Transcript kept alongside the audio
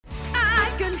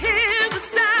can hear the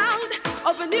sound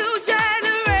of a new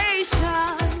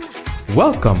generation.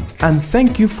 Welcome and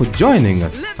thank you for joining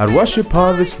us. At Worship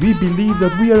Harvest, we believe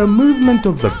that we are a movement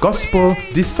of the gospel,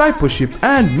 discipleship,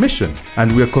 and mission.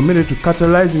 And we are committed to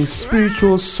catalyzing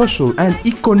spiritual, social, and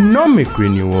economic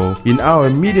renewal in our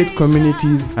immediate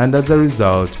communities and, as a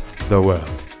result, the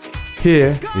world.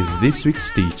 Here is this week's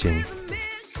teaching.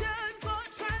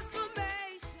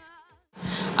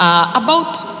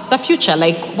 About the future,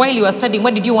 like while you were studying,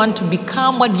 what did you want to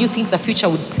become? What do you think the future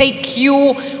would take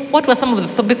you? What were some of the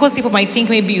thoughts? Because people might think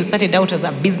maybe you started out as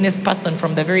a business person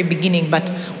from the very beginning, but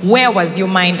where was your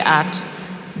mind at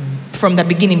from the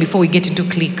beginning before we get into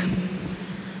Click?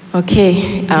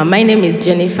 Okay, my name is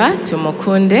Jennifer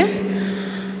Tumokunde.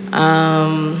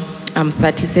 I'm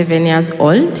 37 years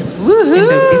old. Woohoo!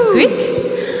 End of this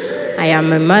week. I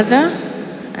am a mother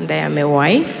and I am a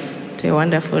wife to a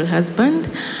wonderful husband.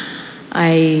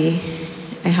 I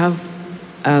have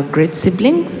great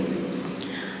siblings,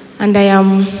 and I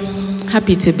am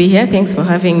happy to be here. Thanks for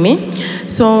having me.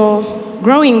 So,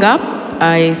 growing up,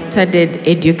 I studied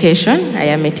education. I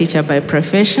am a teacher by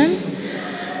profession.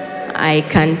 I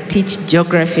can teach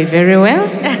geography very well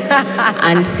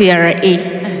and CRE.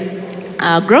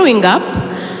 Growing up,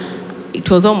 it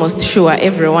was almost sure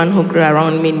everyone who grew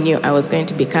around me knew I was going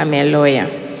to become a lawyer.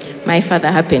 My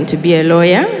father happened to be a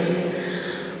lawyer,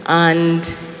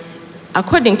 and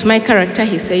according to my character,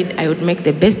 he said I would make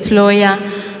the best lawyer,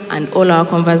 and all our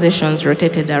conversations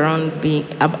rotated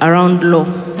around law.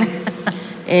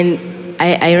 And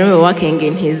I remember working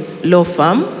in his law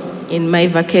firm in my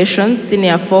vacations,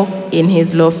 senior 4 in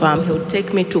his law firm. He would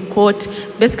take me to court.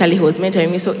 Basically, he was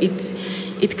mentoring me, so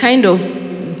it kind of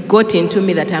got into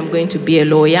me that I'm going to be a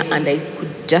lawyer, and I could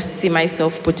just see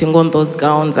myself putting on those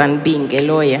gowns and being a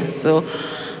lawyer. So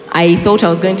I thought I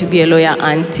was going to be a lawyer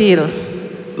until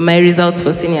my results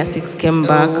for senior 6 came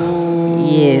back. Oh.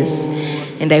 Yes.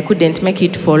 And I couldn't make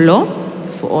it for law,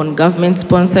 on government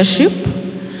sponsorship,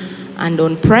 and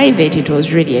on private it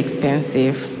was really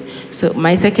expensive. So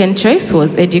my second choice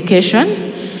was education,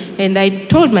 and I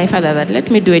told my father that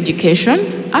let me do education.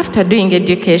 After doing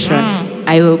education,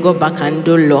 I will go back and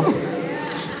do law.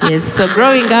 Yes, so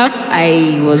growing up,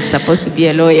 I was supposed to be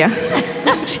a lawyer.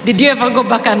 Did you ever go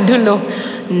back and do law?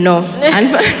 No.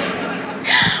 And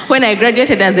when I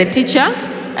graduated as a teacher,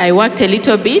 I worked a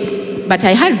little bit, but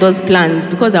I had those plans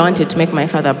because I wanted to make my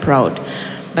father proud.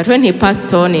 But when he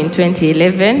passed on in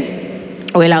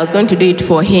 2011, well, I was going to do it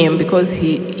for him because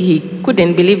he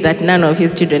couldn't believe that none of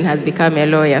his children has become a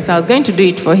lawyer. So I was going to do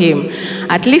it for him.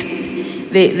 At least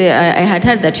I had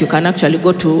heard that you can actually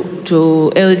go to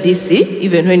LDC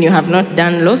even when you have not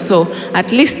done law. So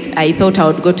at least I thought I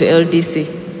would go to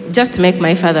LDC just to make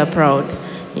my father proud.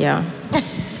 Yeah.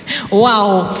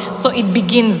 Wow. So it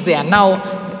begins there. Now,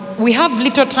 we have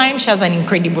little time. She has an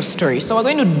incredible story. So we're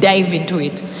going to dive into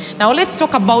it. Now, let's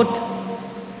talk about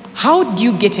how do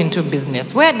you get into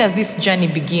business? Where does this journey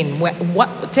begin?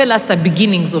 Tell us the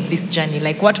beginnings of this journey.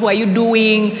 Like, what were you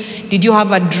doing? Did you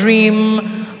have a dream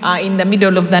in the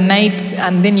middle of the night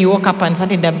and then you woke up and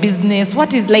started a business?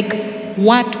 What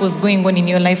was going on in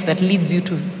your life that leads you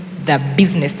to the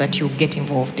business that you get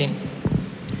involved in?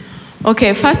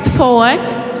 Okay, fast forward.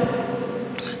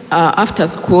 After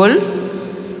school,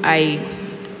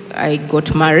 I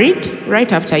got married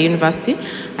right after university.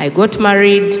 I got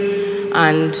married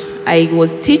and I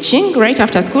was teaching right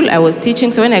after school. I was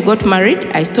teaching. So when I got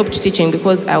married, I stopped teaching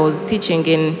because I was teaching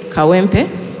in Kawempe.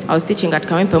 I was teaching at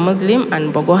Kawempe Muslim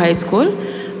and Bogo High School,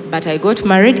 but I got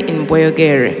married in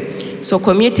Boyogere. So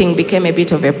commuting became a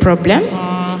bit of a problem.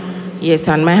 Yes,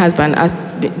 and my husband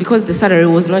asked, because the salary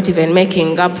was not even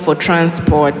making up for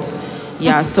transport.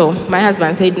 Yeah, so my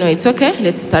husband said, no, it's okay.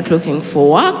 Let's start looking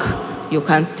for work. You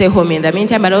can stay home in the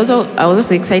meantime. But I was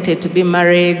also excited to be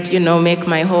married, make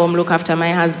my home, look after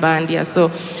my husband. Yeah, so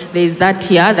there's that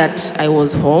year that I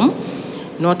was home,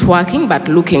 not working, but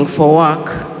looking for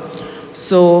work.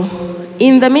 So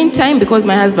in the meantime, because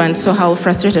my husband saw how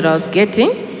frustrated I was getting,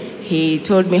 he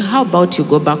told me, how about you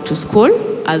go back to school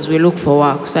as we look for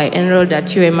work? So I enrolled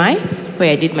at UMI,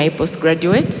 where I did my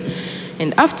postgraduate.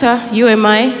 And after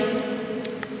UMI,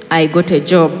 I got a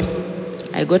job.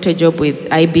 I got a job with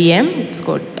IBM. It's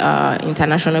called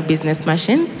International Business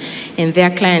Machines. And their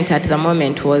client at the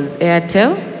moment was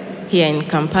Airtel here in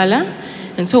Kampala.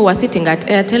 And so we're sitting at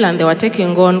Airtel and they were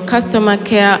taking on customer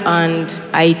care and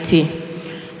IT.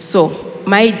 So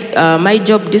my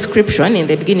job description in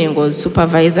the beginning was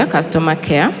supervisor, customer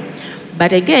care.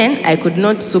 But again, I could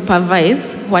not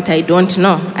supervise what I don't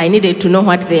know. I needed to know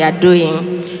what they are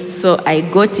doing. So I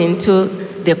got into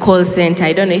the call center.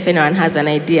 I don't know if anyone has an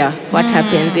idea what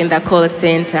happens in the call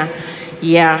center.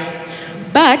 Yeah.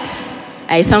 But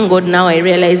I thank God now. I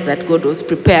realized that God was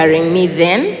preparing me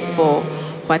then for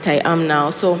what I am now.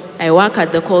 So I work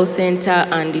at the call center,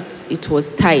 and it was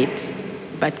tight.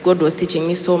 But God was teaching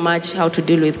me so much, how to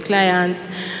deal with clients,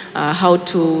 how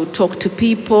to talk to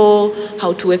people,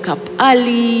 how to wake up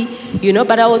early,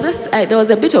 But there was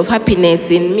a bit of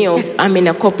happiness in me. I'm in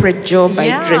a corporate job.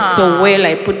 Yeah. I dress so well.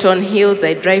 I put on heels.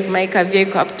 I drive my car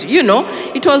vehicle up to,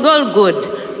 it was all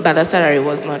good. But the salary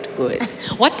was not good.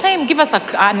 What time, give us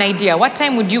an idea, what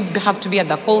time would you have to be at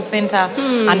the call center?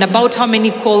 And about how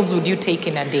many calls would you take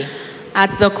in a day?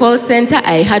 At the call center,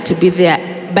 I had to be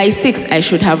there. By 6, I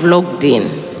should have logged in.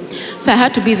 So I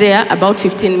had to be there about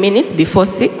 15 minutes before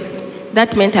 6.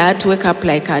 That meant I had to wake up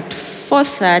like at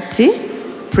 4:30,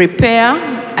 prepare.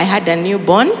 I had a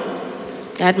newborn.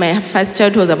 I had my first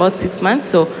child who was about 6 months,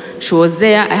 so she was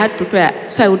there. I had to prepare.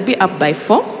 So I would be up by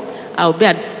 4. I would be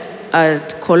at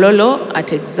Kololo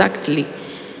at exactly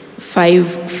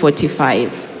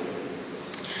 5:45.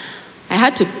 I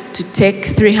had to take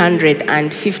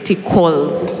 350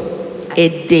 calls a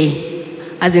day,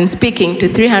 as in speaking to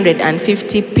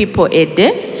 350 people a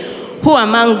day, who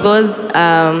among those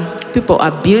people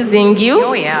abusing you,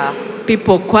 Oh, yeah.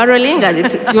 people quarreling, as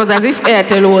it was as if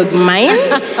Airtel was mine.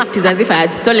 It is as if I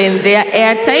had stolen their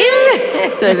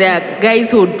airtime. So there are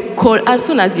guys who would call as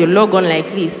soon as you log on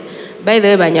like this. By the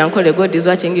way, Banyankole, God is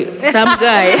watching you. Some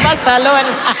guy, it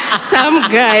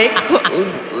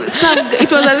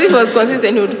was as if he was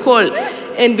consistent. He would call,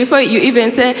 and before you even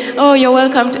say, "Oh, you're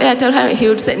welcome to Airtel," he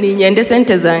would say, "Ninyende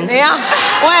sente zanje." Yeah.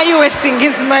 Why are you wasting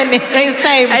his money, his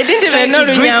time? I didn't even know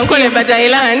Runyankole, but I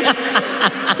learned.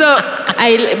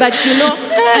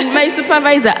 And my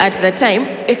supervisor at the time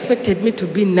expected me to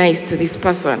be nice to this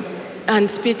person and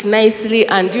speak nicely,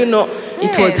 and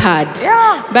it was hard.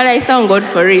 Yeah. But I thank God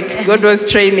for it. God was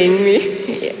training me.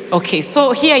 Okay,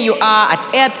 so here you are at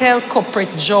Airtel,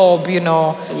 corporate job,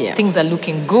 Yeah. things are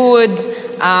looking good.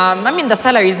 The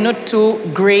salary is not too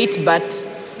great, but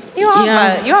you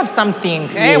have something.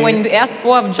 Yes. When they ask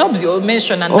for jobs, you'll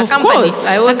mention, and Of course,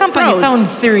 I was the company proud. sounds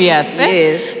serious.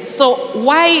 Yes. So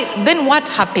then what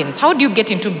happens? How do you get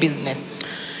into business?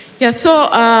 Yeah, so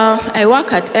I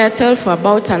work at Airtel for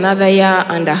about another year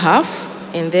and a half,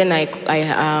 and then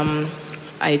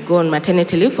I go on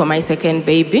maternity leave for my second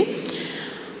baby.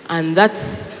 And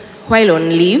that's while on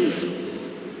leave.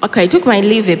 Okay, I took my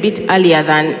leave a bit earlier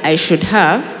than I should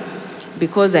have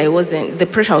because the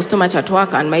pressure was too much at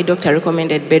work, and my doctor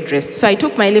recommended bed rest. So I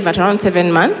took my leave at around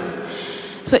 7 months.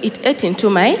 So it ate into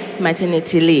my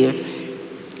maternity leave.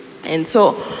 And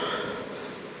so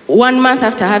 1 month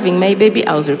after having my baby,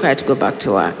 I was required to go back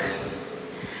to work.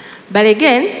 But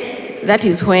again, that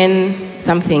is when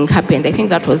something happened. I think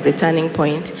that was the turning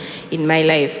point in my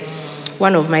life.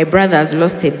 One of my brothers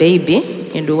lost a baby,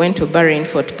 and we went to bury in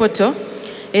Fort Portal.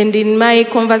 And in my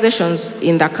conversations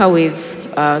in the car with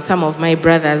some of my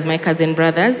brothers, my cousin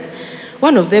brothers,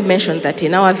 one of them mentioned that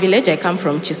in our village, I come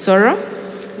from Chisoro,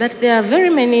 that there are very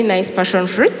many nice passion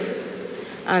fruits.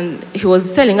 And he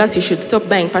was telling us you should stop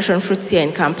buying passion fruits here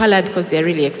in Kampala because they're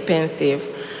really expensive.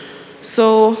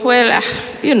 So,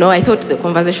 I thought the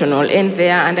conversation will end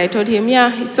there, and I told him,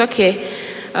 yeah, it's okay.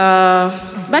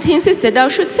 But he insisted I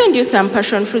should send you some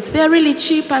passion fruits. They are really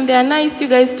cheap and they are nice. You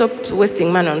guys stop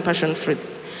wasting money on passion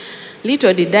fruits.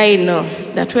 Little did I know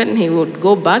that when he would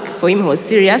go back, for him it was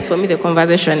serious. For me, the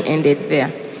conversation ended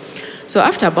there. So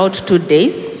after about 2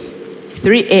 days,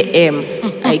 3 a.m.,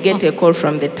 I get a call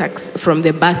from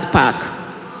the bus park.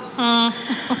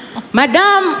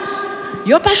 Madam,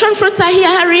 your passion fruits are here.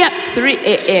 Hurry up. 3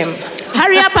 a.m.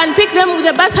 Hurry up and pick them.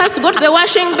 The bus has to go to the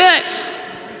washing bay.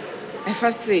 I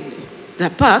first said, the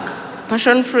park,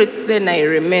 passion fruits. Then I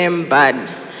remembered.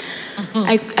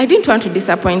 I didn't want to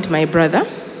disappoint my brother.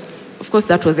 Of course,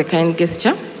 that was a kind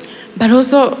gesture. But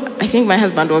also, I think my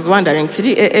husband was wondering,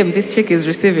 3 a.m., this chick is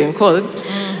receiving calls.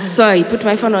 So I put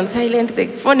my phone on silent. The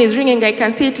phone is ringing. I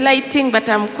can see it lighting, but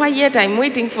I'm quiet. I'm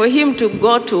waiting for him to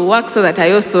go to work so that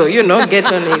I also,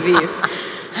 get on with this.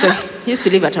 So he used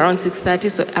to leave at around 6:30.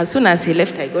 So as soon as he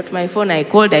left, I got my phone. I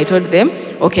called. I told them,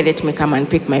 okay, let me come and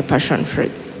pick my passion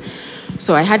fruits.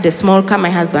 So I had a small car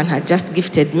my husband had just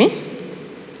gifted me.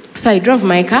 So I drove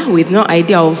my car with no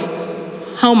idea of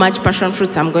how much passion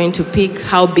fruits I'm going to pick,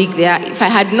 how big they are. If I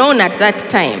had known at that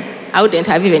time, I wouldn't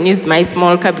have even used my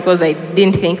small car because I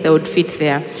didn't think they would fit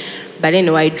there. But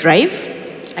anyway, I drive.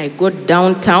 I go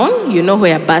downtown,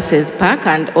 where buses park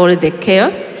and all the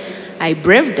chaos. I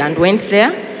braved and went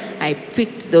there. I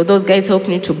picked, those guys helped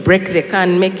me to break the car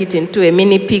and make it into a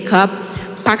mini pickup,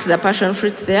 packed the passion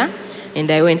fruits there, and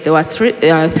I went. There was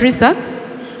three sacks.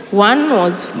 One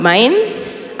was mine,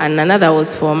 and another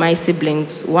was for my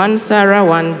siblings, one Sarah,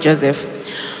 one Joseph.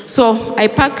 So I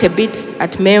park a bit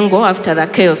at Mengo after the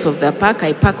chaos of the park.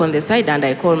 I park on the side and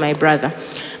I call my brother.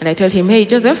 And I tell him, hey,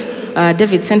 Joseph,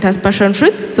 David sent us passion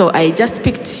fruits, so I just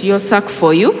picked your sack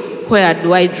for you. Where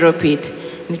do I drop it?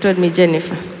 And he told me,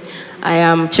 Jennifer, I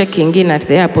am checking in at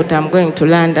the airport. I'm going to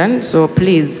London, so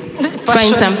please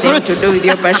find something to do with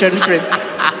your passion fruits.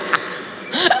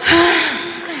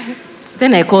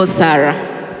 Then I call Sarah.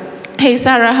 Hey,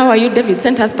 Sarah, how are you? David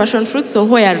sent us passion fruits, so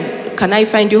where can I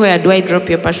find you? Where do I drop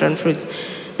your passion fruits?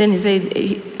 Then he said,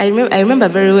 I remember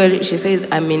very well, she said,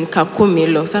 I'm in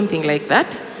Kakumilo, something like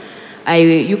that.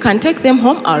 You can take them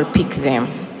home, I'll pick them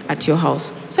at your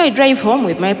house. So I drive home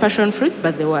with my passion fruits,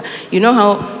 but they were, you know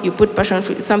how you put passion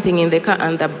fruit, something in the car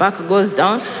and the back goes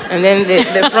down and then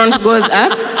the front goes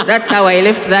up? That's how I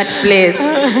left that place.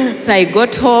 So I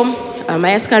got home,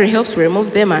 my askari helps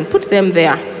remove them and put them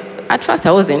there. At first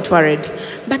I wasn't worried.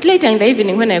 But later in the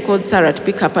evening when I called Sarah to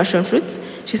pick her passion fruits,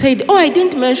 she said, oh, I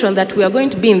didn't mention that we are going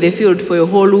to be in the field for a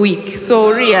whole week.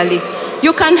 So really,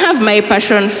 you can have my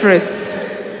passion fruits.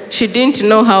 She didn't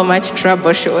know how much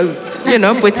trouble she was,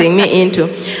 putting me into.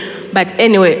 But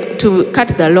anyway, to cut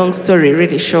the long story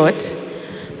really short,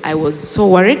 I was so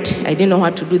worried. I didn't know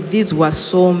what to do. These were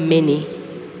so many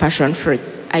passion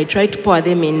fruits. I tried to pour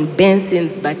them in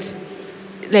basins, but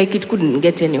it couldn't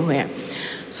get anywhere.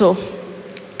 So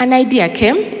an idea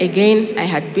came. Again, I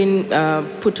had been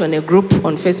put on a group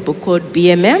on Facebook called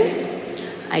BMM.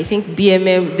 I think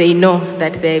BMM, they know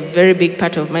that they're a very big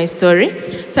part of my story.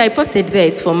 So I posted there,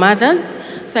 it's for mothers.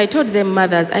 So I told them,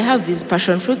 mothers, I have these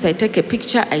passion fruits. I take a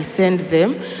picture, I send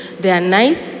them. They are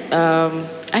nice.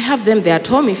 I have them there at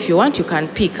home. If you want, you can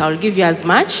pick. I'll give you as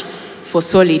much for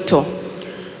so little.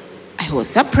 I was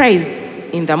surprised.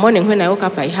 In the morning when I woke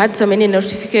up, I had so many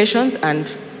notifications, and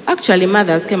actually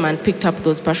mothers came and picked up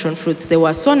those passion fruits. They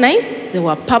were so nice. They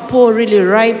were purple, really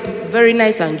ripe, very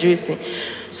nice and juicy.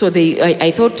 So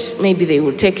I thought maybe they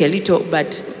would take a little,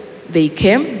 but they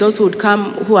came. Those who would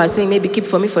come, who are saying maybe keep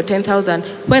for me for 10,000,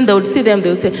 when they would see them, they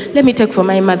would say, let me take for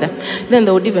my mother. Then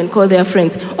they would even call their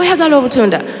friends. Oyagala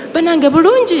obutunda, banange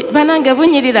bulungi, banange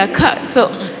bunyirira ka. So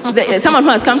someone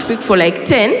who has come to pick for 10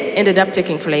 ended up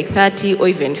taking for 30 or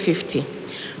even 50.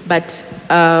 But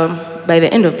by the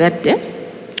end of that day,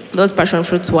 those passion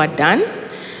fruits were done.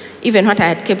 Even what I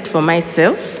had kept for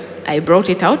myself, I brought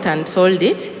it out and sold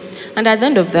it. And at the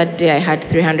end of that day, I had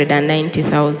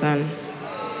 390,000.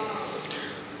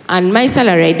 And my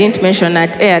salary, I didn't mention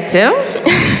at Airtel,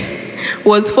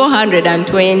 was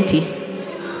 420.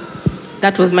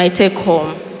 That was my take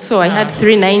home. So I had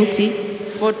 390,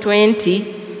 420.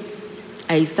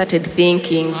 I started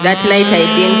thinking. That night I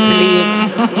didn't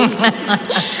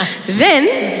sleep. Then,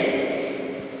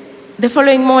 the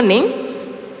following morning,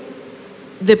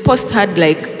 the post had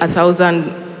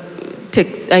 1,000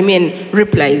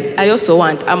 replies. I also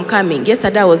want, I'm coming.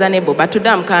 Yesterday I was unable, but today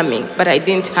I'm coming. But I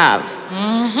didn't have.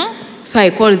 Mm-hmm. So I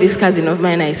called this cousin of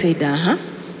mine. I said,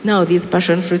 now these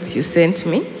passion fruits you sent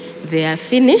me, they are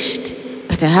finished,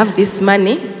 but I have this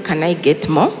money. Can I get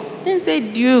more? They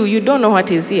said, you don't know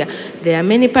what is here. There are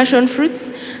many passion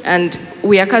fruits, and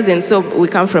we are cousins, so we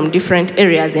come from different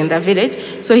areas in the village.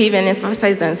 So he even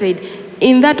emphasized and said,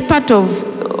 in that part of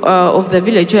the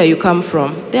village where you come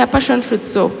from, there are passion fruits,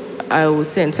 so I will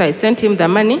send. So I sent him the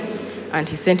money, and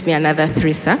he sent me another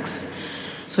 3 sacks.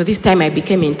 So this time I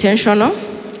became intentional.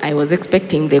 I was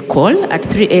expecting the call at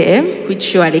 3 a.m., which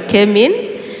surely came in.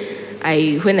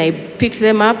 When I picked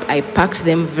them up, I packed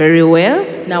them very well.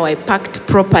 Now I packed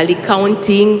properly,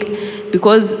 counting,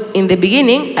 because in the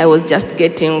beginning, I was just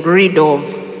getting rid of.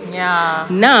 Yeah.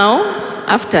 Now,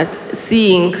 after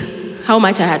seeing how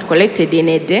much I had collected in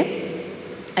a day,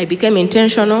 I became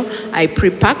intentional. I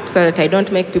pre-packed so that I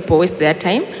don't make people waste their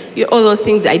time. All those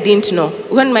things I didn't know.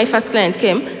 When my first client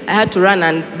came, I had to run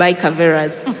and buy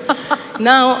caveras.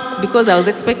 Now, because I was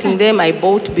expecting them, I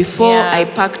bought before, I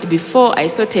packed before, I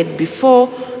sorted before.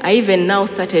 I even now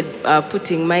started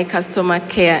putting my customer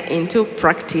care into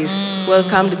practice.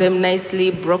 Welcomed them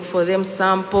nicely, broke for them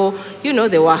sample.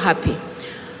 They were happy.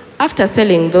 After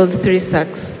selling those 3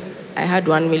 sacks, I had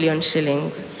 1 million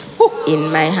shillings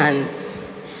in my hands.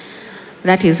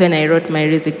 That is when I wrote my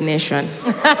resignation.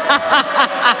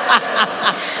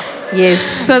 Yes,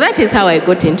 so that is how I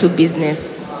got into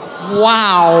business.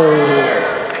 Wow.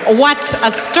 What a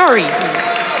story.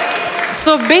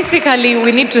 So basically,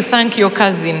 we need to thank your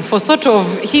cousin for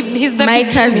he's the my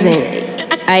cousin.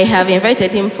 I have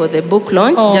invited him for the book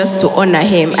launch just to honor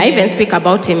him. Yes. I even speak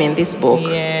about him in this book.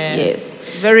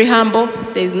 Yes. Very humble.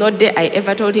 There is no day I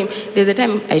ever told him. There's a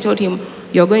time I told him,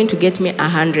 you're going to get me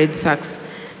 100 sacks.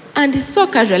 And so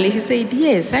casually he said,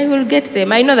 yes, I will get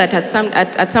them. I know that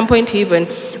at some point he even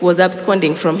was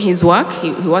absconding from his work.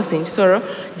 He works in Soro,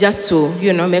 just to,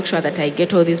 make sure that I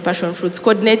get all these passion fruits.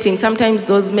 Coordinating, sometimes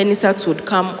those many sacks would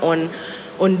come on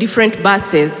different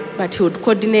buses, but he would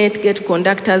coordinate, get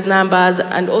conductors' numbers,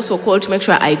 and also call to make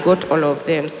sure I got all of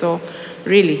them. So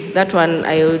really, that one,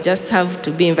 I will just have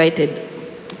to be invited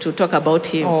to talk about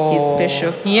him. He's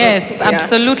special. Yes, Yeah.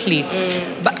 absolutely.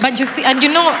 But you see, and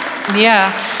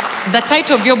the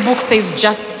title of your book says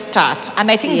Just Start. And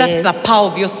I think that's Yes. the power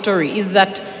of your story, is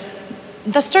that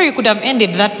the story could have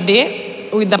ended that day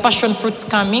with the passion fruits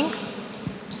coming.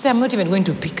 Say, I'm not even going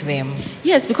to pick them.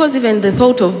 Yes, because even the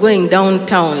thought of going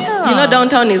downtown.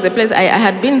 Downtown is a place, I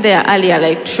had been there earlier,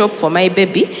 like to shop for my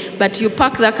baby, but you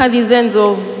park the car these ends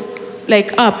of,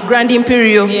 like up, Grand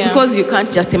Imperial, because you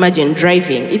can't just imagine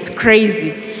driving. It's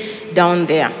crazy down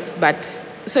there. But,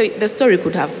 so the story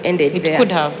could have ended there. It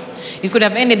could have. It could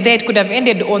have ended there. It could have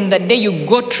ended on the day you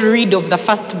got rid of the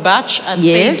first batch and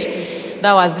said,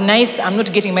 that was nice, I'm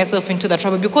not getting myself into the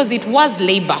trouble, because it was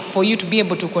labor for you to be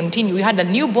able to continue. You had a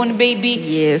newborn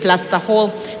baby, plus the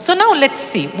whole. So now let's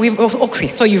see.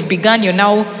 So you've begun, you're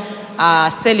now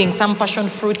selling some passion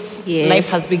fruits. Yes.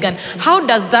 Life has begun. How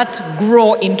does that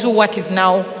grow into what is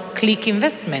now Click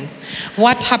Investments?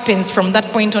 What happens from that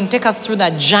point on? Take us through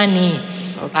that journey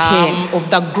of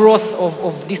the growth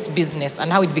of this business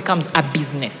and how it becomes a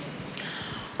business.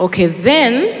 I will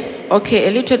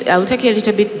take you a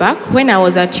little bit back. When I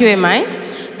was at UMI,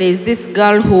 there's this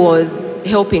girl who was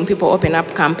helping people open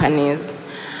up companies.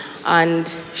 And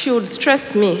she would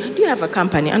stress me, do you have a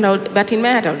company? But in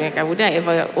my heart, I would think, I wouldn't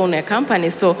ever own a company.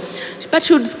 But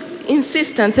she would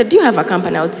insist and say, do you have a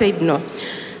company? I would say no.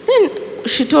 Then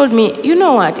she told me, you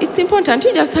know what? It's important.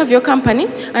 You just have your company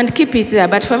and keep it there.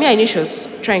 But for me, I knew she was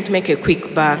trying to make a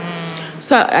quick buck.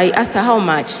 So I asked her how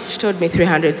much. She told me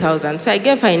 300,000. So I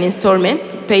gave her in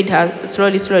installments, paid her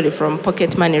slowly from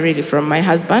pocket money, really, from my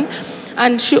husband.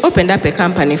 And she opened up a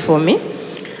company for me.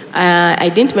 I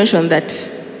didn't mention that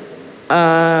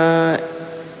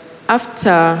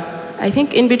after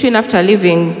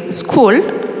leaving school,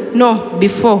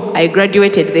 before I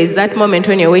graduated, there's that moment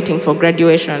when you're waiting for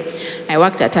graduation. I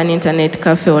worked at an internet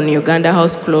cafe on Uganda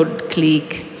House called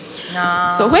Click.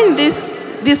 So when this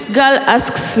girl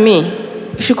asks me,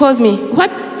 she calls me, what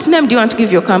name do you want to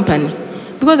give your company?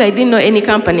 Because I didn't know any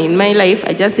company in my life,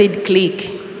 I just said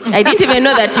Click. I didn't even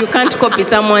know that you can't copy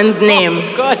someone's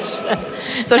name. Gosh.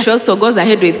 So she also goes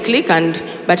ahead with Click,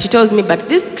 but she tells me, but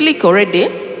this Click already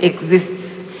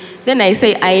exists. Then I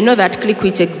say, I know that Click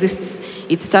which exists,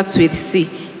 it starts with C.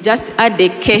 Just add a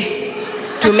K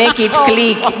to make it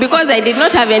Click, because I did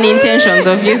not have any intentions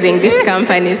of using this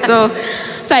company. So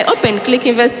I opened Click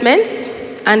Investments,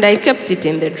 and I kept it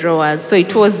in the drawers. So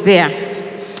it was there.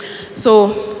 So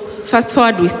fast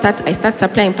forward, I start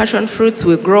supplying passion fruits.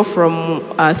 We grow from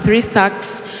 3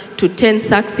 sacks to 10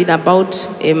 sacks in about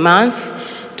a month,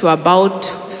 to about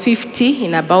 50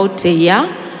 in about a year,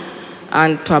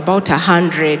 and to about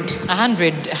 100.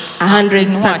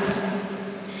 100 sacks.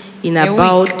 In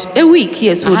about a week,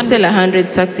 yes, we would sell 100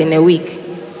 sacks in a week.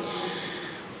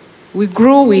 We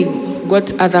grew, we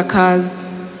got other cars.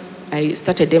 I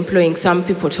started employing some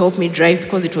people to help me drive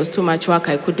because it was too much work.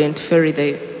 I couldn't ferry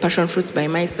the passion fruits by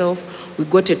myself. We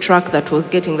got a truck that was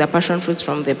getting the passion fruits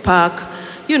from the park,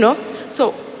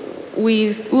 So we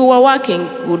were working,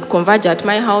 we would converge at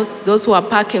my house. Those who are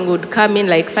parking would come in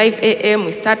like 5 a.m.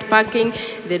 We start parking.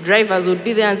 The drivers would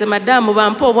be there and say, Madam,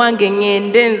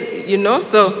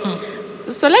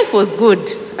 So life was good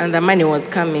and the money was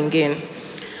coming in.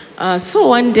 So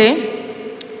one day,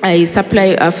 a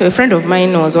friend of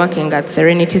mine was working at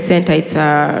Serenity Center. It's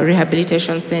a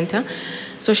rehabilitation center.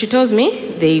 So she tells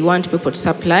me they want people to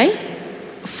supply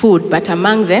food, but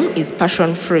among them is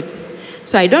passion fruits.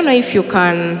 So I don't know if you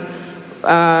can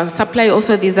supply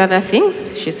also these other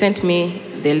things. She sent me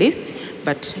the list,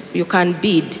 but you can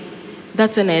bid.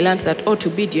 That's when I learned that, to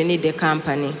bid you need a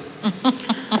company.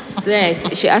 Then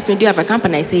she asked me, do you have a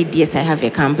company? I said, yes, I have a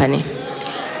company.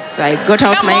 So I got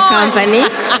out my company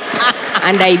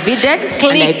and I bidded.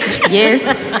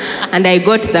 And I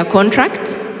got the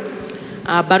contract.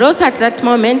 But also at that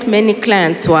moment, many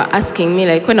clients were asking me,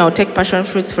 like when I would take passion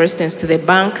fruits, for instance, to the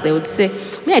bank, they would say,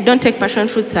 I don't take passion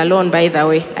fruits alone, by the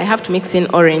way. I have to mix in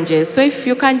oranges. So if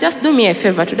you can just do me a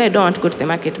favor, today I don't want to go to the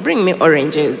market, bring me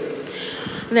oranges.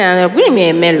 Then another, bring me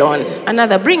a melon.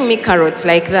 Another, bring me carrots,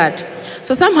 like that.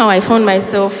 So somehow I found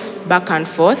myself back and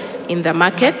forth in the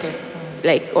market.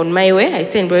 Like on my way, I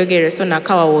stay in Boyogere, so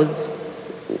Nakawa was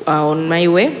on my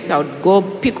way. So I would go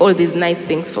pick all these nice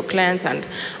things for clients and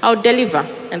I would deliver.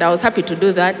 And I was happy to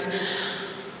do that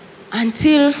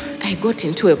until I got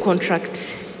into a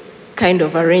contract kind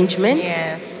of arrangement.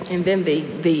 Yes. And then they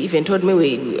even told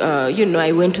me,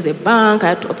 I went to the bank, I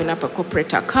had to open up a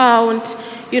corporate account.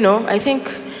 I think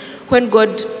when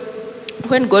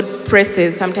God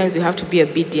presses, sometimes you have to be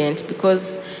obedient,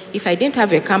 because if I didn't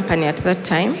have a company at that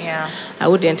time, I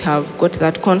wouldn't have got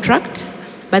that contract.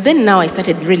 But then now I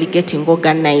started really getting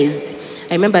organized.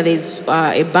 I remember there's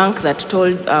a bank that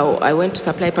told, I went to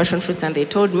supply passion fruits, and they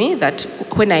told me that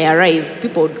when I arrive,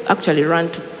 people would actually run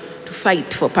to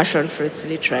fight for passion fruits,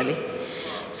 literally.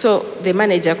 So the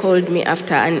manager called me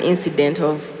after an incident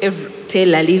of every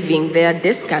teller leaving their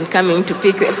desk and coming to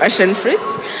pick the passion fruits.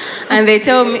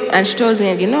 And she tells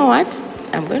me, you know what?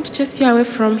 I'm going to chase you away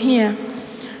from here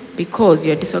because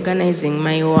you're disorganizing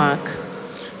my work.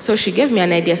 So she gave me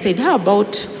an idea, said, how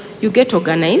about you get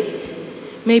organized?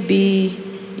 Maybe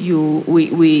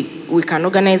we can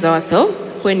organize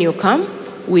ourselves. When you come,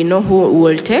 we know who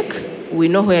will take, we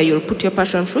know where you'll put your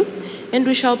passion fruits, and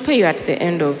we shall pay you at the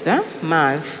end of the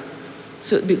month.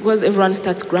 So because everyone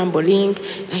starts grumbling,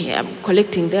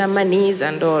 collecting their monies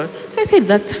and all. So I said,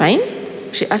 that's fine.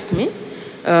 She asked me,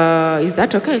 is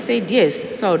that okay? I said,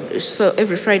 yes. So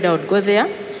every Friday I would go there,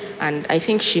 and I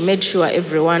think she made sure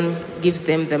everyone gives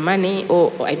them the money,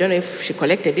 or I don't know if she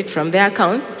collected it from their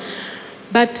accounts.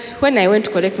 But when I went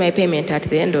to collect my payment at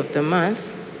the end of the month,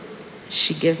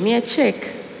 she gave me a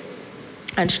check.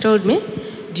 And she told me,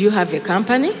 do you have a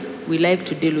company? We like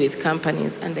to deal with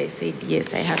companies. And I said,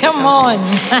 yes, I have a company. Come on.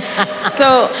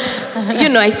 So,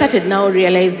 I started now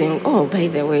realizing, oh, by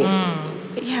the way,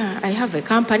 I have a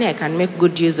company, I can make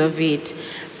good use of it.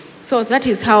 So that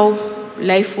is how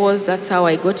life was. That's how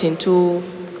I got into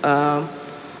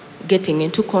getting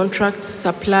into contracts,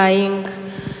 supplying.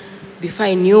 Before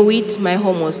I knew it, my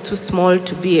home was too small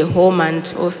to be a home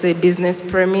and also a business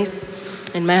premise.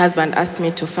 And my husband asked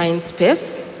me to find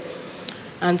space.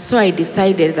 And so I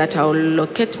decided that I'll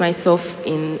locate myself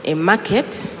in a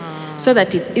market so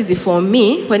that it's easy for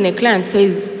me. When a client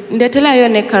says, "Ndetela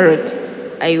yone carrot,"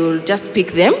 I will just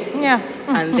pick them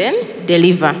and then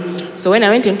deliver. So when I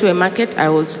went into a market, I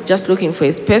was just looking for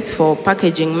a space for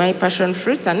packaging my passion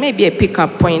fruits and maybe a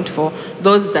pickup point for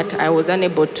those that I was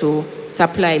unable to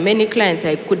supply. Many clients,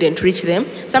 I couldn't reach them.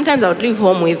 Sometimes I would leave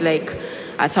home with like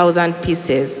 1,000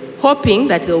 pieces, hoping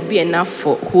that there will be enough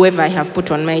for whoever I have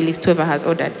put on my list, whoever has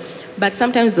ordered. But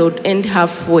sometimes they would end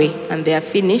halfway and they are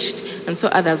finished, and so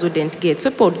others wouldn't get.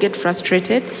 So people would get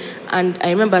frustrated. And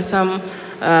I remember some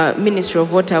Ministry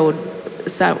of Water would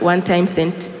one time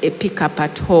sent a pickup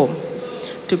at home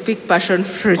to pick passion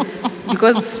fruits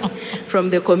because from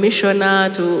the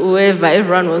commissioner to whoever,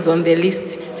 everyone was on the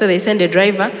list. So they sent a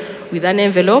driver with an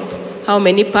envelope, how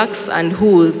many packs and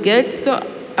who will get. So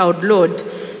I would load.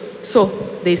 So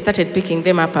they started picking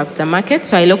them up at the market.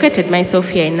 So I located myself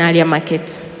here in Alia Market.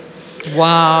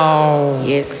 Wow.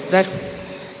 Yes,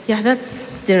 that's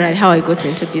generally how I got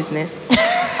into business.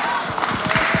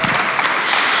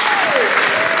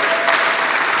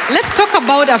 Let's talk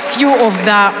about a few of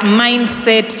the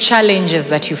mindset challenges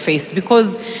that you face,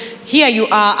 because here you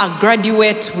are, a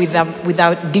graduate with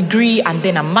a degree and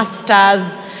then a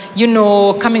master's,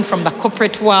 coming from the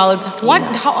corporate world.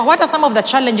 What are some of the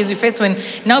challenges you face when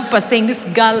now people are saying this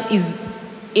girl is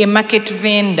a market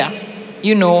vendor?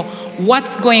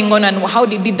 What's going on, and how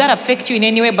did that affect you in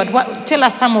any way? But tell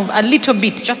us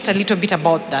just a little bit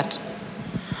about that.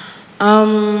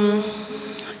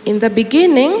 In the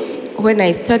beginning, when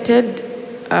I started,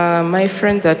 my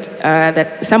friends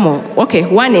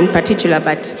one in particular,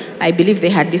 but I believe they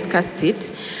had discussed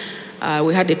it.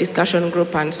 We had a discussion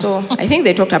group, and so I think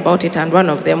they talked about it, and one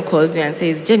of them calls me and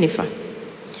says, "Jennifer,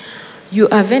 you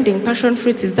are vending passion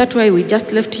fruits. Is that why we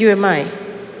just left UMI?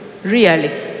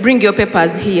 Really? Bring your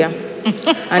papers here,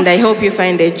 and I hope you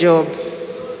find a job.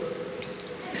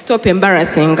 Stop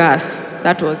embarrassing us."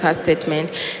 That was her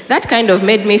statement. That kind of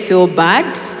made me feel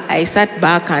bad. I sat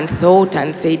back and thought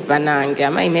and said, "Bananga,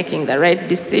 am I making the right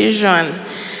decision?"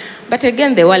 But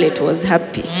again, the wallet was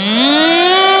happy.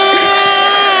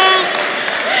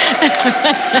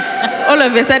 All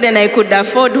of a sudden, I could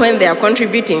afford when they are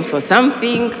contributing for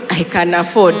something, I can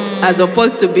afford. As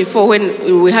opposed to before,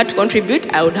 when we had to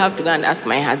contribute, I would have to go and ask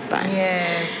my husband.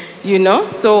 Yes.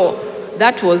 So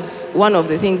that was one of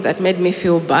the things that made me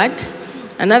feel bad.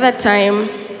 Another time,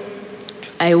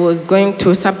 I was going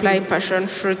to supply passion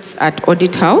fruits at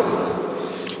Audit House,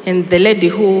 and the lady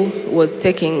who was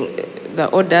taking the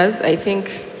orders, I think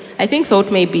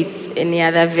thought maybe it's any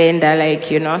other vendor,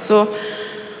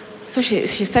 So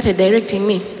she started directing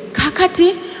me.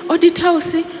 Kakati, Audit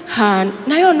House,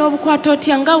 nayo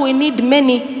nobukwatoti anga we need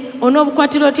many.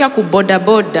 Onobukwatirotia ku boda.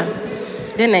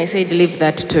 then I said, leave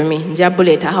that to me.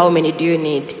 Njabuleta, how many do you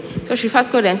need? So she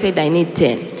first called and said, I need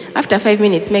 10. After 5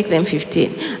 minutes, make them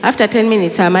 15. After 10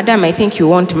 minutes, madam, I think you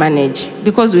won't manage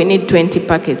because we need 20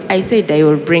 packets. I said, I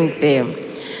will bring them.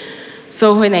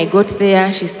 So when I got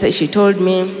there, she told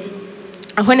me,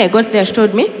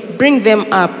 bring them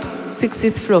up,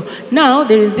 60th floor. Now,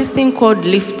 there is this thing called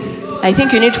lifts. I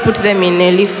think you need to put them in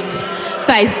a lift.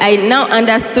 So I now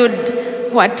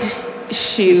understood what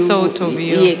she thought of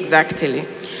you. Yeah, exactly.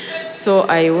 So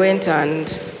I went and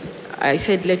I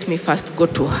said, let me first go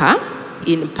to her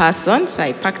in person. So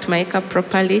I packed my car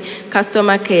properly.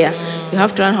 Customer care. You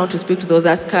have to learn how to speak to those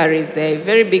askaris. They're a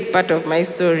very big part of my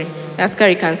story. The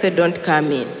askari can say, don't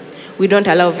come in. We don't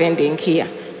allow vending here.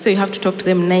 So you have to talk to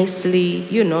them nicely,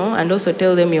 and also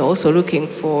tell them you're also looking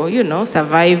for,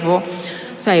 survival.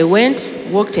 So I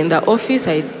walked in the office.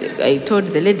 I told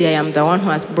the lady, I am the one who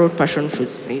has brought passion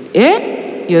fruits.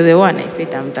 You're the one. I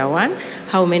said, I'm the one.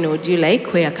 How many would you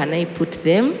like? Where can I put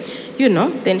them?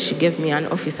 Then she gave me an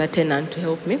office attendant to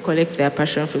help me collect their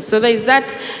passion fruits. So there is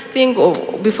that thing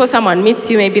of, before someone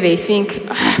meets you, maybe they think,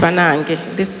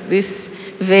 Banange, this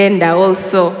vendor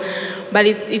also. But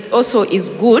it also is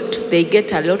good. They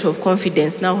get a lot of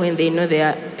confidence now when they know they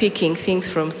are picking things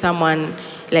from someone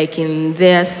like in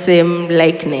their same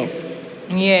likeness.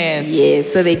 Yes.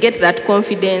 Yes, so they get that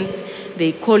confidence.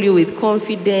 They call you with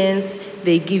confidence.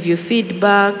 They give you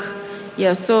feedback.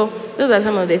 Yeah, so those are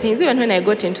some of the things. Even when I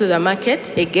got into the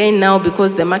market, again now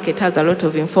because the market has a lot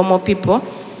of informal people,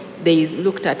 they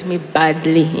looked at me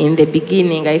badly in the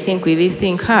beginning. I think with this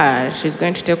thing, she's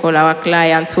going to take all our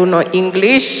clients who know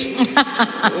English.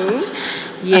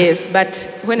 Yes,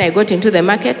 but when I got into the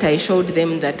market, I showed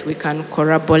them that we can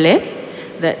corroborate,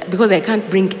 that because I can't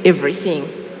bring everything.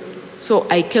 So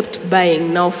I kept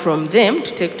buying now from them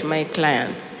to take to my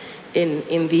clients.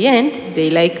 In the end,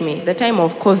 they like me. The time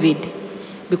of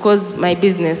COVID, because my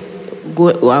business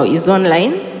is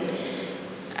online,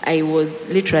 I was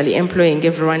literally employing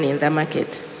everyone in the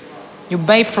market. You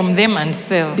buy from them and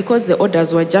sell. Because the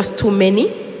orders were just too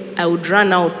many, I would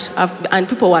run out, and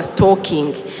people were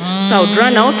talking. So I would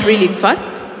run out really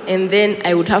fast, and then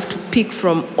I would have to pick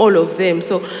from all of them.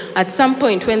 So at some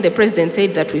point when the president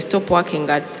said that we stop working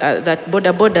at, that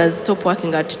border borders stop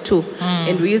working at 2,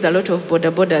 and we use a lot of border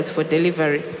borders for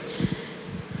delivery,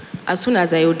 as soon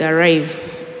as I would arrive,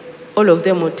 all of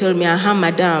them would tell me,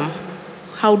 madam,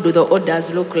 how do the orders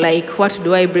look like? What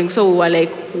do I bring? So we were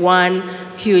like one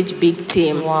huge big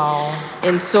team. Wow.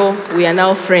 And so we are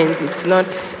now friends. It's not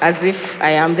as if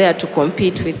I am there to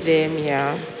compete with them.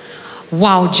 Yeah.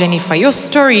 Wow, Jennifer, your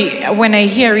story, when I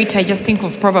hear it, I just think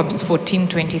of Proverbs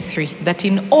 14:23, that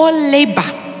in all labor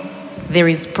there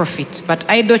is profit, but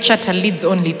idle chatter leads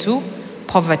only to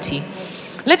poverty.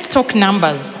 Let's talk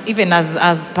numbers, even as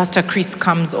Pastor Chris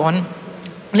comes on.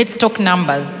 Let's talk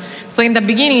numbers. So in the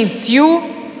beginning, it's you,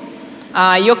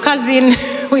 your cousin,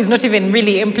 who is not even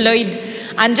really employed,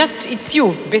 and just it's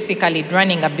you, basically,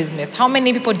 running a business. How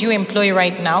many people do you employ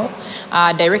right now,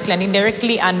 directly and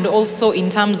indirectly, and also in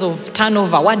terms of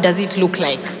turnover? What does it look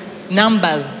like?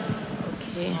 Numbers.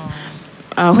 Okay.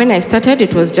 When I started,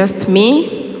 it was just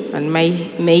me and my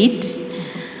maid,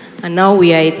 and now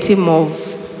we are a team of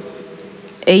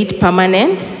 8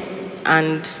 permanent.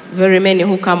 And very many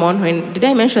who come on. Did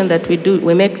I mention that we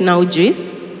make now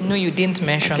juice? No, you didn't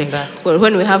mention that. Well,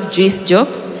 when we have juice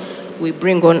jobs, we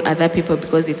bring on other people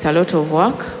because it's a lot of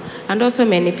work, and also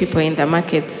many people in the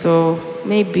market. So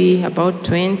maybe about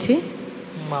 20.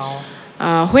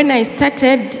 Wow. When I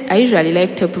started, I usually like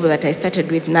to tell people that I started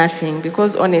with nothing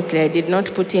because honestly, I did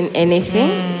not put in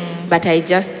anything, but I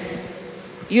just,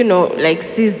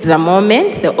 seized the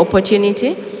moment, the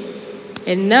opportunity,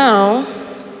 and now.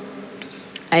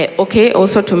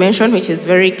 Also to mention, which is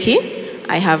very key,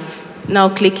 I have now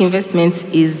Click Investments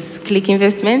is Click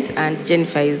Investments and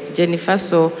Jennifer is Jennifer.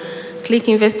 So Click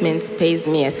Investments pays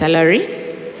me a salary,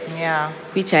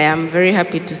 which I am very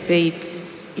happy to say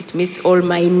it meets all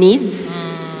my needs.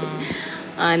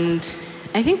 And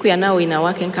I think we are now in a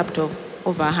working capital of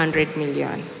over 100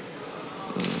 million.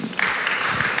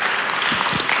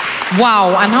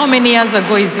 Wow, and how many years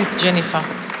ago is this, Jennifer?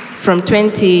 From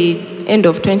end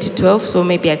of 2012, so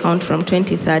maybe I count from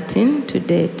 2013 to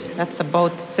date. That's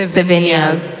about 7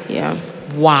 years. Yeah.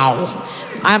 Wow.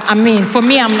 I mean, for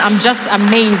me, I'm just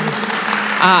amazed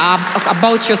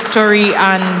about your story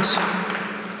and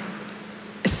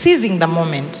seizing the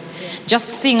moment.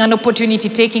 Just seeing an opportunity,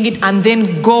 taking it, and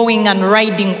then going and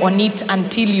riding on it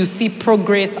until you see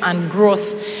progress and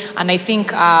growth. And I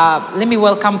think, let me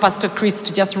welcome Pastor Chris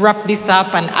to just wrap this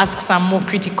up and ask some more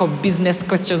critical business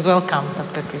questions. Welcome,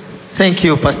 Pastor Chris. Thank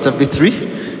you, Pastor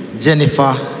B3.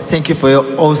 Jennifer, thank you for your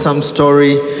awesome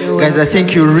story. Guys, I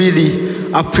think you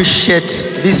really appreciate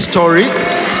this story.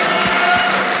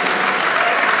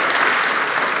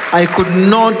 I could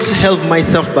not help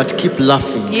myself but keep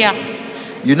laughing. Yeah.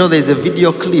 You know, there's a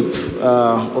video clip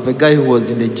of a guy who was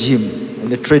in the gym, on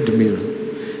the treadmill.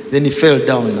 Then he fell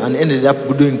down and ended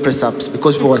up doing press-ups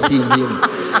because people were seeing him.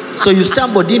 So you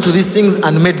stumbled into these things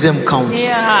and made them count.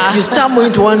 Yeah. You stumble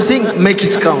into one thing, make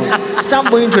it count.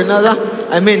 Stumble into another.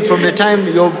 I mean, from the time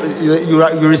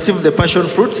you received the passion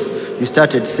fruits, you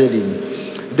started selling.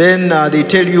 Then they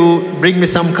tell you, bring me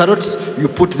some carrots, you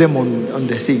put them on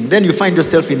the thing. Then you find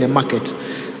yourself in the market.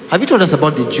 Have you told us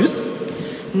about the juice?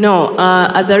 No,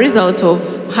 as a result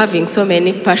of having so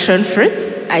many passion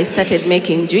fruits, I started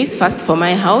making juice first for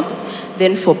my house,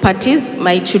 then for parties,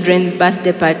 my children's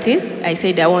birthday parties. I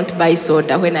said I won't buy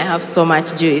soda when I have so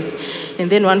much juice. And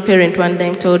then one parent one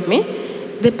time told me,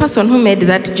 the person who made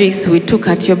that juice we took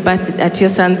at your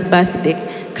son's birthday,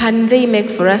 can they make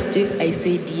for us juice? I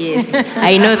said, yes,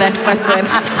 I know that person.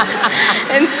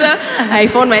 And so I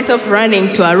found myself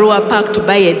running to Arua Park to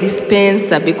buy a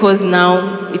dispenser because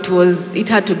now it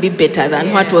had to be better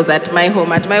than what was at my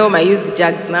home. At my home, I used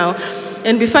jugs now.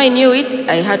 And before I knew it,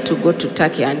 I had to go to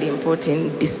Turkey and import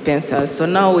in dispensers. So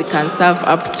now we can serve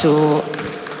up to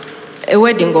a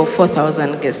wedding of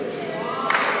 4,000 guests.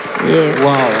 Yes.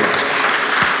 Wow.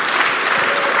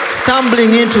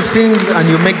 Stumbling into things and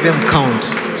you make them count.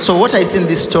 So what I see in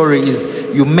this story is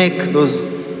you make those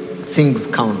things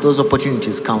count, those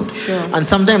opportunities count. Sure. And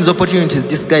sometimes opportunities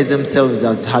disguise themselves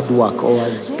as hard work or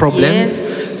as problems.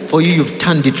 Yes. For you, you've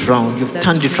turned it around.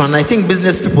 Turned it around. I think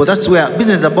business people, that's where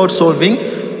business is about solving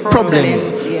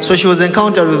problems. Yeah. So she was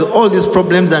encountered with all these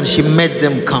problems and she made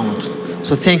them count.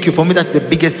 So thank you. For me, that's the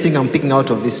biggest thing I'm picking out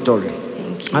of this story.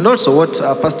 Thank you. And also what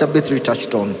Pastor Bethry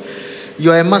touched on.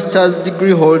 You are a master's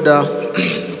degree holder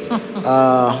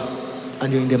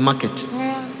and you're in the market.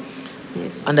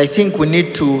 Yes. And I think we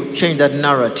need to change that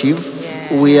narrative.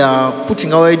 We are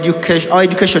putting our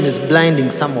education is blinding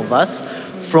some of us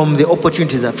from the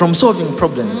opportunities, from solving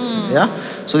problems.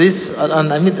 Yeah. So this,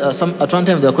 and I mean, at one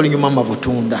time they were calling you Mama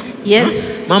Butunda.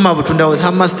 Yes. Mama Butunda with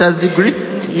her master's degree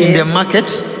in the market,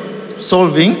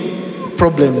 solving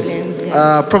problems.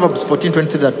 Proverbs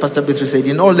 14:23 that Pastor Bethry said,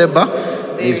 in all labor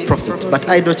there is profit, but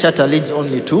idle chatter leads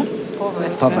only to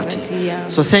poverty. Yeah.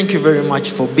 So thank you very much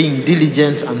for being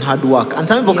diligent and hard work. And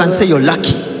some people can say you're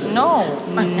lucky. No.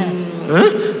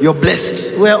 You're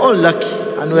blessed. We're all lucky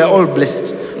and we're all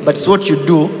blessed. But it's what you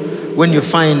do when you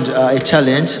find a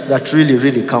challenge that really,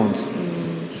 really counts.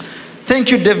 Thank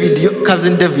you, David,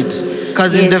 cousin David.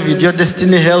 Cousin David, your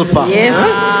destiny helper. Yes.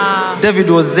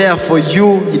 David was there for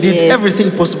you. He did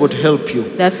everything possible to help you.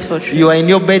 That's for true. You are in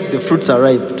your bed, the fruits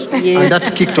arrived. Yes. And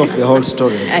that kicked off the whole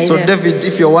story. I So know. David,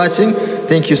 if you're watching,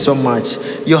 thank you so much.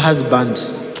 Your husband.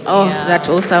 Oh, that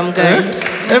awesome guy.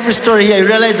 Every story here, you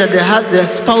realize that their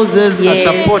spouses are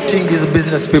supporting these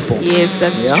business people. Yes,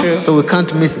 that's true. So we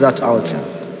can't miss that out.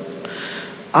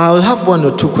 I'll have one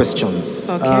or two questions.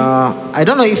 Okay. I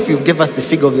don't know if you gave us the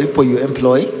figure of the people you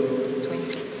employ.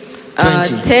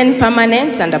 20. 10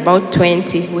 permanent and about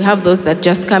 20. We have those that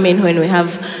just come in when we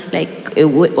have like a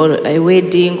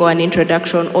wedding or an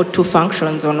introduction or 2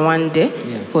 functions on one day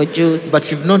for juice.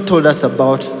 But you've not told us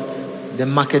about the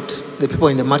market, the people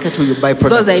in the market who you buy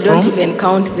products Those I don't from. even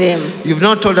count them. You've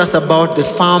not told us about the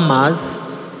farmers,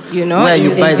 in where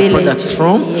you buy the village. products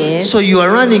from. Yes. So you are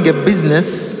running a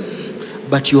business,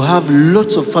 but you have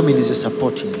lots of families you're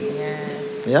supporting.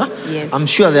 Yeah? Yes. I'm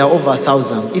sure there are over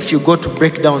 1,000 if you go to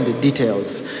break down the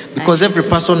details. Because every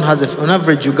person has, on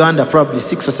average, Uganda, probably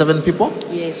 6 or 7 people.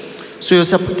 Yes. So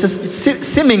it's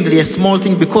seemingly a small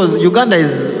thing because Uganda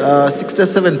is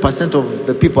 67% of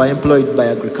the people are employed by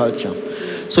agriculture.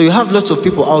 So you have lots of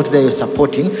people out there you're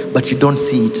supporting, but you don't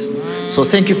see it. So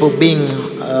thank you for being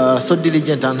so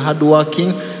diligent and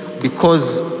hardworking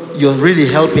because you're really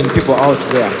helping people out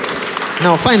there.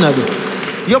 Now, finally,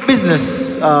 your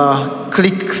business,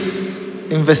 Clicks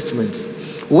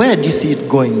Investments, where do you see it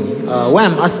going? Why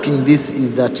I'm asking this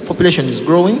is that population is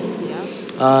growing.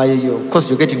 Of course,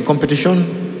 you're getting competition.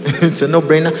 It's a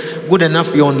no-brainer. Good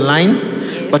enough, you're online.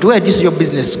 Yes. But where do you see your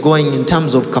business going in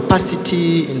terms of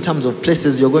capacity, in terms of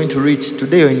places you're going to reach?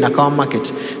 Today you're in Nakawa Market.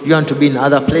 Do you want to be in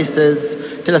other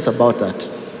places? Tell us about that.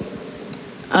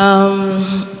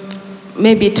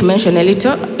 Maybe to mention a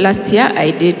little, last year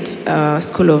I did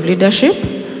School of Leadership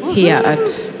here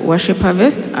at Worship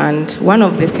Harvest, and one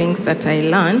of the things that I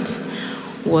learned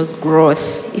was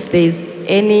growth. If there is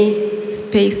any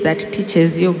space that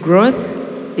teaches you growth,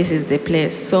 this is the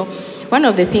place. So one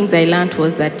of the things I learned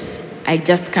was that I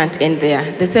just can't end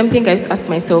there. The same thing I used to ask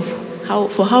myself,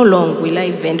 for how long will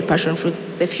I vend passion fruits?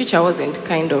 The future wasn't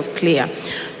kind of clear.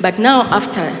 But now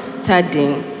after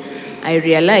studying, I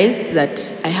realized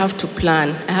that I have to plan.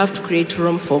 I have to create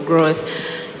room for growth.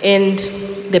 And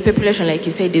the population, like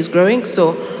you said, is growing.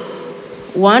 So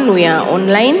one, we are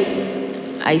online.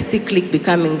 I see Click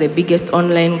becoming the biggest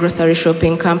online grocery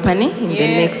shopping company in the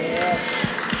next.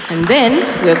 And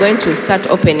then we're going to start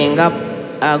opening up,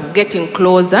 getting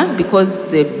closer, because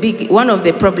one of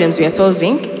the problems we are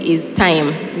solving is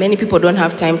time. Many people don't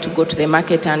have time to go to the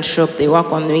market and shop. They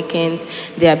work on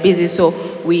weekends. They are busy, so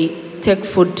we take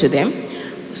food to them.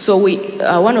 So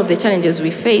one of the challenges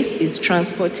we face is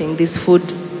transporting this food.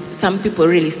 Some people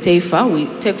really stay far. We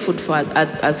take food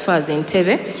as far as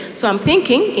Entebbe. So I'm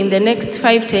thinking in the next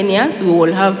 5-10 years, we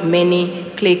will have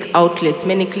many Click outlets,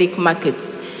 many Click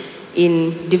markets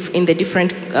in the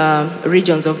different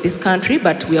regions of this country.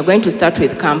 But we are going to start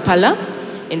with Kampala,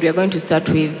 and we are going to start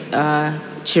with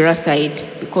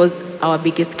Chiraside, because our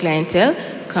biggest clientele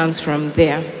comes from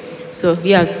there. So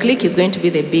yeah, Click is going to be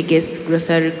the biggest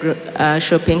grocery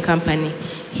shopping company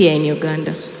here in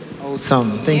Uganda.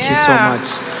 Awesome. Thank you so much.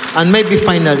 And maybe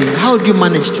finally, how do you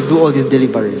manage to do all these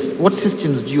deliveries? What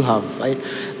systems do you have? Right?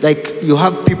 Like, you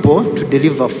have people to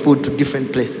deliver food to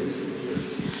different places.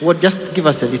 Just give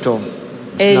us a little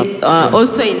snap.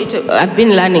 Also, I've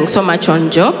been learning so much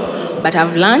on job, but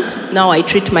I've learned, now I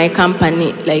treat my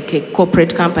company like a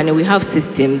corporate company. We have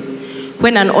systems.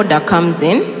 When an order comes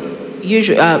in,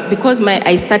 usually, because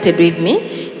I started with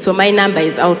me, so my number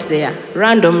is out there.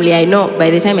 Randomly, I know by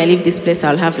the time I leave this place,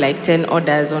 I'll have like 10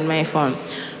 orders on my phone.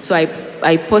 So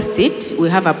I post it. We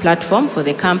have a platform for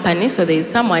the company, so there is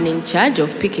someone in charge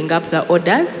of picking up the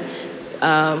orders,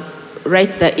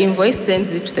 writes the invoice,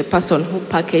 sends it to the person who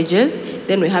packages.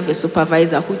 Then we have a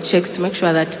supervisor who checks to make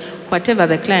sure that whatever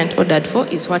the client ordered for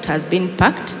is what has been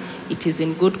packed. It is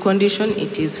in good condition,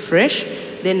 it is fresh.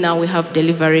 Then now we have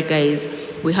delivery guys.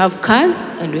 We have cars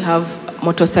and we have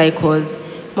motorcycles.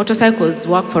 Motorcycles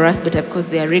work for us better because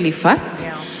they are really fast.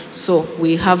 Yeah. So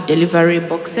we have delivery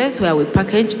boxes where we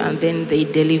package and then they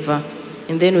deliver.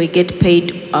 And then we get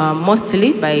paid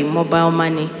mostly by mobile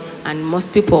money. And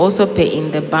most people also pay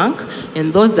in the bank.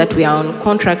 And those that we are on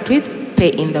contract with pay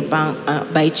in the bank,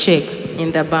 by check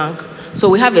in the bank. So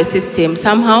we have a system.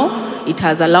 Somehow it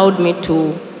has allowed me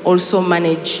to also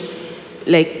manage,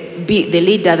 like, be the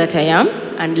leader that I am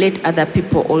and let other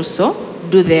people also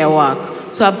do their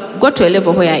work. So I've got to a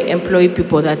level where I employ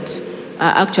people that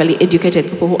are actually educated,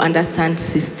 people who understand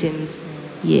systems.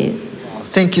 Yes.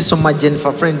 Thank you so much,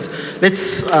 Jennifer. Friends,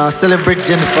 let's celebrate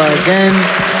Jennifer again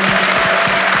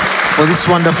for this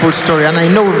wonderful story. And I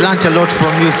know we've learned a lot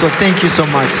from you, so thank you so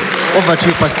much. Over to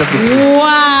you, Pastor Biti.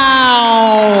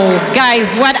 Wow!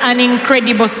 Guys, what an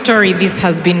incredible story this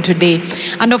has been today.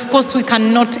 And of course, we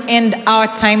cannot end our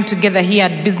time together here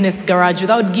at Business Garage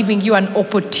without giving you an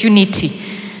opportunity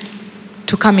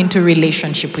to come into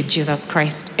relationship with Jesus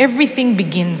Christ. Everything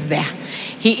begins there.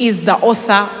 He is the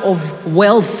author of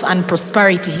wealth and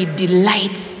prosperity. He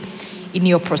delights in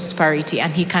your prosperity,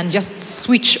 and he can just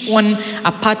switch on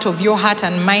a part of your heart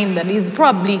and mind that is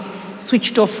probably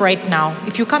switched off right now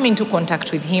if you come into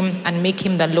contact with him and make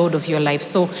him the Lord of your life.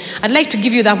 So I'd like to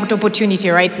give you that opportunity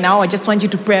right now. I just want you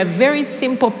to pray a very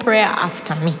simple prayer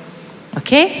after me.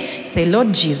 Okay? Say,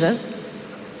 Lord Jesus,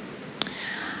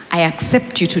 I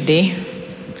accept you today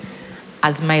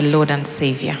as my Lord and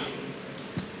Savior.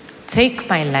 Take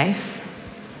my life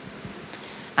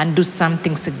and do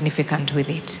something significant with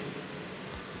it.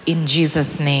 In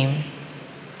Jesus' name,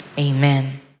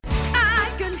 amen. I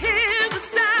can hear the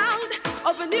sound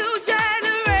of a new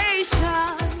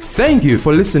generation. Thank you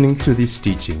for listening to this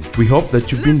teaching. We hope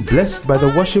that you've been blessed by the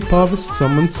Worship Harvest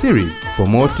Sermon Series. For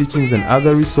more teachings and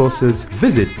other resources,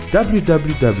 visit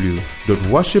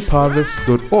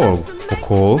www.worshipharvest.org or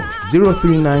call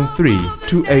 0393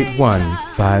 281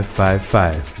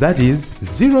 555. That is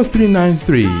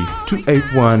 0393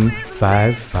 281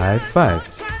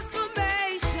 555.